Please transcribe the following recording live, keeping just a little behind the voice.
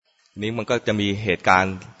นี้มันก็จะมีเหตุการ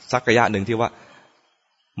ณ์สักระยะหนึ่งที่ว่า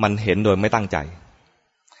มันเห็นโดยไม่ตั้งใจ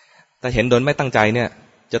แต่เห็นโดยไม่ตั้งใจเนี่ย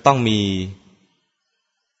จะต้อง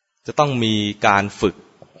มีการฝึก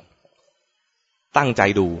ตั้งใจ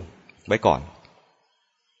ดูไว้ก่อน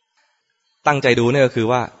ตั้งใจดูเนี่ยก็คือ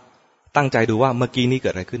ว่าตั้งใจดูว่าเมื่อกี้นี้เกิ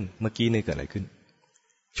ดอะไรขึ้นเมื่อกี้นี่เกิดอะไรขึ้น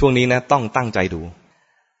ช่วงนี้นะต้องตั้งใจดู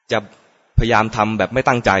จะพยายามทำแบบไม่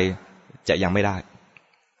ตั้งใจจะยังไม่ได้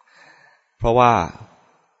เพราะว่า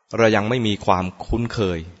เรายังไม่มีความคุ้นเค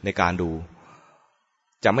ยในการดู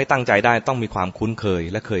จะไม่ตั้งใจได้ต้องมีความคุ้นเคย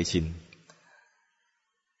และเคยชิน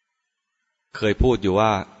เคยพูดอยู่ว่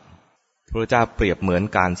าพระเจ้าเปรียบเหมือน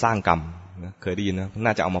การสร้างกรรมเคยได้ยินนะน่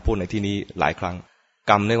าจะเอามาพูดในที่นี้หลายครั้ง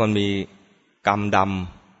กรรมเนี่ยมันมีกรรมด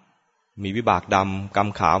ำมีวิบากดำกรรม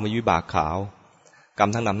ขาวมีวิบากขาวกรรม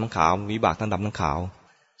ทั้งดำทั้งขาวมีวิบากทั้งดำทั้งขาว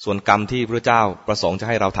ส่วนกรรมที่พระเจ้าประสงค์จะใ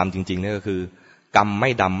ห้เราทำจริงๆเนี่ยก็คือกรรมไม่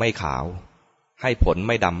ดำไม่ขาวให้ผลไ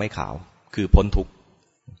ม่ดำไม่ขาวคือพ้นทุก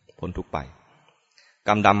ข์ไปก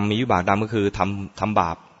รรมดำมีวิบากดำก็คือทำบ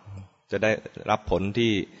าปจะได้รับผล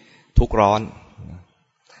ที่ทุกข์ร้อน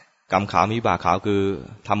กรรมขาวมีวิบากขาวคือ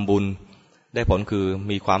ทำบุญได้ผลคือ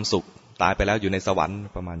มีความสุขตายไปแล้วอยู่ในสวรรค์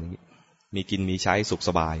ประมาณนี้มีกินมีใช้สุขส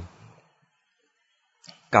บาย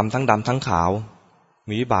กรรมทั้งดำทั้งขาว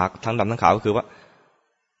มีวิบากทั้งดำทั้งขาวก็คือว่า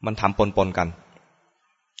มันทำปนกัน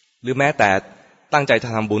หรือแม้แต่ตั้งใจจะ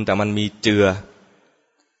ทำบุญแต่มันมีเจือ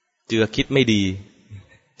คิดไม่ดี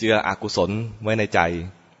เจืออกุศลไว้ในใจ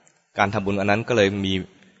การทำบุญอันนั้นก็เลย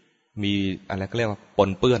มีอะไรก็เรียกว่าปน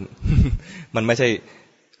เปื้อน มันไม่ใช่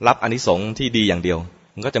รับอานิสงส์ที่ดีอย่างเดียว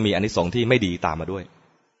มันก็จะมีอานิสงส์ที่ไม่ดีตามมาด้วย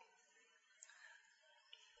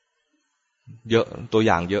เยอะตัวอ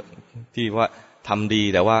ย่างเยอะที่ว่าทำดี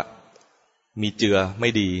แต่ว่ามีเจือไม่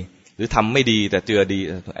ดีหรือทำไม่ดีแต่เจือดี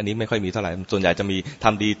อันนี้ไม่ค่อยมีเท่าไหร่ส่วนใหญ่จะมีท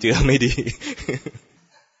ำดีเจือไม่ดี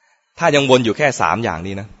ถ้ายังวนอยู่แค่3อย่าง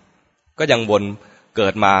นี้นะก็ยังวนเกิ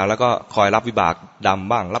ดมาแล้วก็คอยรับวิบากด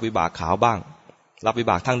ำบ้างรับวิบากขาวบ้างรับวิ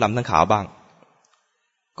บากทั้งดำทั้งขาวบ้าง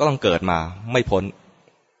ก็ต้องเกิดมาไม่พ้น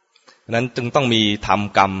นั้นจึงต้องมีท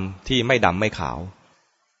ำกรรมที่ไม่ดำไม่ขาว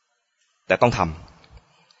แต่ต้องท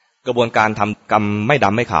ำกระบวนการทำกรรมไม่ด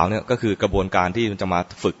ำไม่ขาวเนี่ยก็คือกระบวนการที่จะมา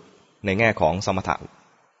ฝึกในแง่ของสมถ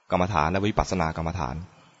กรรมฐานและวิปัสสนากรรมฐาน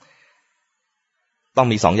ต้อง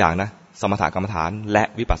มี2อย่างนะสมถกรรมฐานและ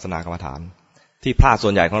วิปัสสนากรรมฐานที่พลาดส่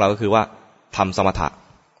วนใหญ่ของเราก็คือว่าทำสมถะ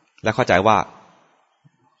และเข้าใจว่า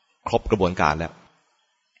ครบกระบวนการแล้ว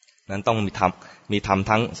นั้นต้องมีทำ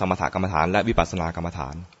ทั้งสมถกรรมฐานและวิปัสสนากรรมฐา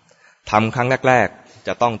นทำครั้งแรกๆจ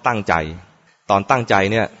ะต้องตั้งใจตอนตั้งใจ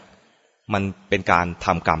เนี่ยมันเป็นการท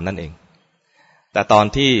ำกรรมนั่นเองแต่ตอน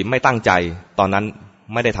ที่ไม่ตั้งใจตอนนั้น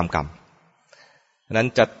ไม่ได้ทำกรรมนั้น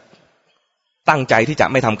จะตั้งใจที่จะ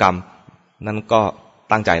ไม่ทำกรรมนั้นก็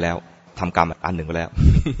ตั้งใจแล้วทำกรรมอันหนึ่งไปแล้ว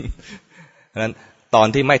นั้นตอน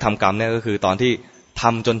ที่ไม่ทำกรรมเนี่ยก็คือตอนที่ท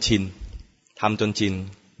ำจนชิน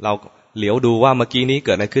เราเหลียวดูว่าเมื่อกี้นี้เ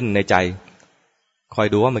กิดอะไรขึ้นในใจคอย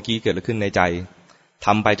ดูว่าเมื่อกี้เกิดอะไรขึ้นในใจท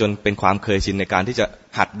ำไปจนเป็นความเคยชินในการที่จะ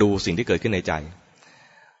หัดดูสิ่งที่เกิดขึ้นในใจ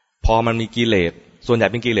พอมันมีกิเลสส่วนใหญ่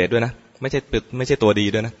เป็นกิเลสด้วยนะไม่ใช่ตัวดี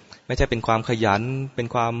ด้วยนะไม่ใช่เป็นความขยันเป็น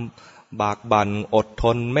ความบากบั่นอดท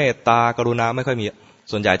นเมตตากรุณาไม่ค่อยมี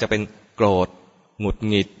ส่วนใหญ่จะเป็นโกรธหงุด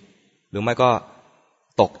หงิดหรือไม่ก็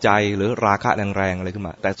ตกใจหรือราคะแรงๆอะไรขึ้นม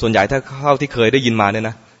าแต่ส่วนใหญ่ถ้าเข้าที่เคยได้ยินมาเนี่ย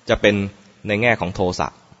นะจะเป็นในแง่ของโทสะ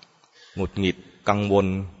หงุดหงิดกังวล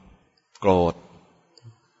โกรธ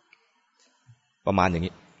ประมาณอย่าง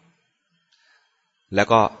นี้แล้ว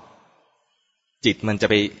ก็จิตมันจะ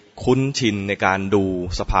ไปคุ้นชินในการดู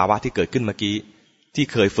สภาวะที่เกิดขึ้นเมื่อกี้ที่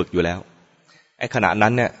เคยฝึกอยู่แล้วไอ้ขณะนั้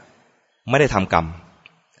นเนี่ยไม่ได้ทำกรรม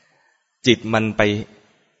จิตมันไป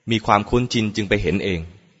มีความคุ้นชินจึงไปเห็นเอง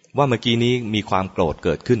ว่าเมื่อกี้นี้มีความโกรธเ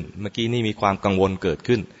กิดขึ้นเมื่อกี้นี้มีความกังวลเกิด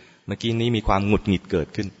ขึ้นเมื่อกี้นี้มีความหงุดหงิดเกิด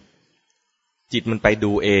ขึ้นจิตมันไป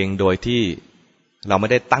ดูเองโดยที่เราไม่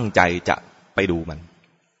ได้ตั้งใจจะไปดูมัน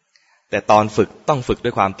แต่ตอนฝึกต้องฝึกด้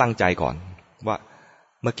วยความตั้งใจก่อนว่า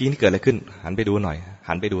เมื่อกี้นี่เกิดอะไรขึ้นหันไปดูหน่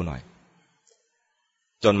อย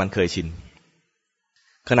จนมันเคยชิน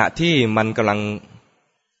ขณะที่มันกำลัง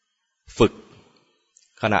ฝึก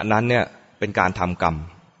ขณะนั้นเนี่ยเป็นการทำกรรม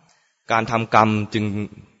การทำกรรมจึง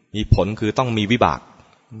มีผลคือต้องมีวิบาก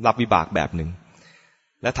รับวิบากแบบหนึ่ง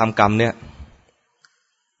และทำกรรมเนี่ย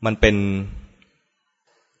มันเป็น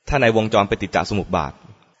ถ้าในวงจรปฏิจจสมุปบาท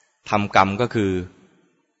ทำกรรมก็คือ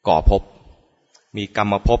ก่อภพมีกร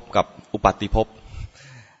รมภพกับอุปัตติภพ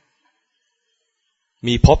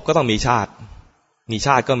มีภพก็ต้องมีชาติ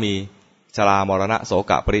ก็มีชรามรณะโส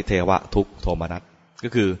กะปริเทวะทุกข์โทมนัสก็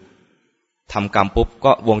คือทำกรรมปุ๊บ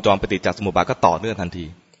ก็วงจรปฏิจจสมุปบาทก็ต่อเนื่องทันที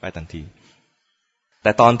แ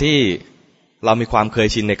ต่ตอนที่เรามีความเคย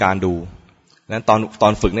ชินในการดู นั้นตอ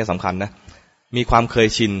นฝึกเนี่ยสำคัญนะมีความเคย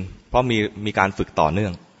ชินเพราะมีการฝึกต่อเนื่อ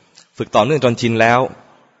งจนชินแล้ว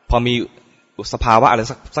พอมีสภาวะอะไร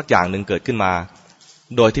สักอย่างหนึ่งเกิดขึ้นมา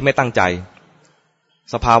โดยที่ไม่ตั้งใจ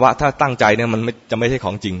สภาวะถ้าตั้งใจเนี่ยมันจะไม่ใช่ข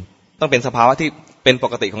องจริงต้องเป็นสภาวะที่เป็นป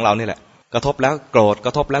กติของเรานี่แหละกระทบแล้วโกรธก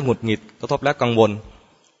ระทบแล้วหงุดหงิดกระทบแล้วกังวล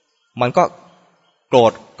มันก็โกร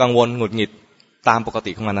ธกังวลหงุดหงิดตามปก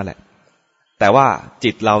ติของมันนั่นแหละแต่ว่า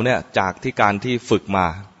จิตเราเนี่ยจากที่การที่ฝึกมา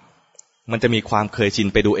มันจะมีความเคยชิน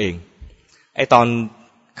ไปดูเองไอ้ตอน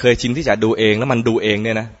เคยชินที่จะดูเองแล้วมันดูเองเ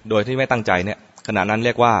นี่ยนะโดยที่ไม่ตั้งใจเนี่ยขณะนั้นเ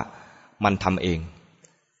รียกว่ามันทำเอง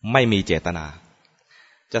ไม่มีเจตนา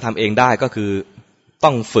จะทำเองได้ก็คือต้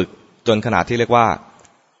องฝึกจนขนาดที่เรียกว่า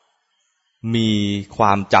มีคว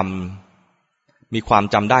าม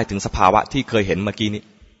จำได้ถึงสภาวะที่เคยเห็นเมื่อกี้นี้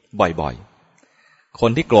บ่อยๆค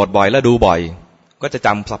นที่โกรธบ่อยแล้วดูบ่อยก็จะจ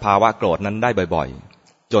ำสภาวะโกรธนั้นได้บ่อย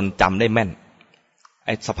ๆจนจำได้แม่นไ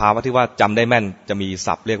อ้สภาวะที่ว่าจำได้แม่นจะมี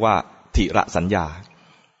ศัพท์เรียกว่าถิระสัญญา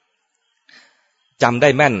จำได้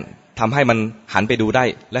แม่นทำให้มันหันไปดูได้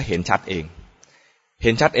และเห็นชัดเอง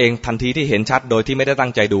ทันทีที่เห็นชัดโดยที่ไม่ได้ตั้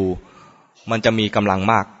งใจดูมันจะมีกำลัง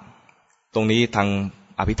มากตรงนี้ทาง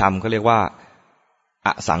อภิธรรมเขาเรียกว่าอ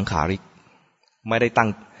สังขาริกไม่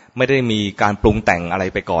ได้มีการปรุงแต่งอะไร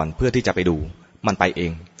ไปก่อนเพื่อที่จะไปดูมันไปเอ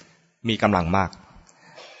งมีกำลังมาก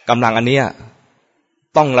กำลังอันเนี้ย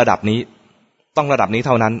ต้องระดับนี้เ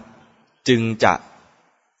ท่านั้นจึงจะ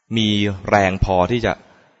มีแรงพอที่จะ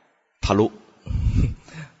ทะลุ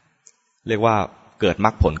เรียกว่าเกิดมร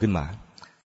รคผลขึ้นมา